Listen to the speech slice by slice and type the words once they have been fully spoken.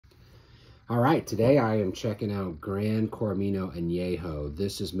All right, today I am checking out Gran Coramino Anejo.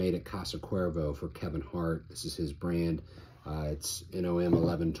 This is made at Casa Cuervo for Kevin Hart. This is his brand. It's NOM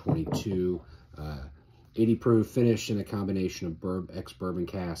 1122, 80 proof, finished in a combination of ex-bourbon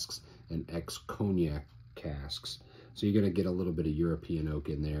casks and ex-cognac casks. So you're going to get a little bit of European oak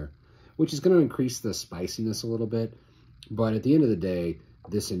in there, which is going to increase the spiciness a little bit. But at the end of the day,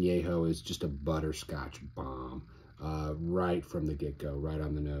 this Anejo is just a butterscotch bomb right from the get-go, right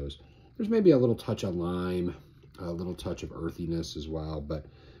on the nose. There's maybe a little touch of lime, a little touch of earthiness as well, but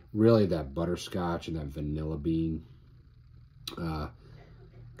really that butterscotch and that vanilla bean kind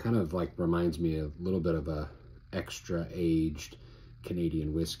of like reminds me a little bit of a extra aged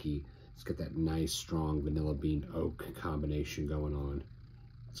Canadian whiskey. It's got that nice strong vanilla bean oak combination going on.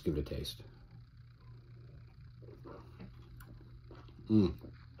 Let's give it a taste.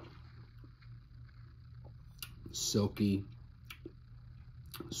 Silky,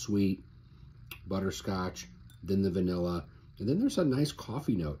 sweet, butterscotch, then the vanilla, and then there's a nice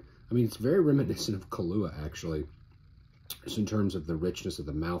coffee note. I mean, it's very reminiscent of Kahlua, actually, just in terms of the richness of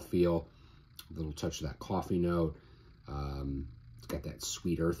the mouthfeel, a little touch of that coffee note. It's got that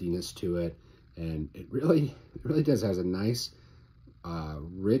sweet earthiness to it, and it really does has a nice,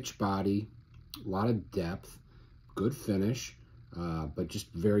 rich body, a lot of depth, good finish, but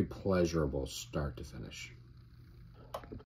just very pleasurable start to finish.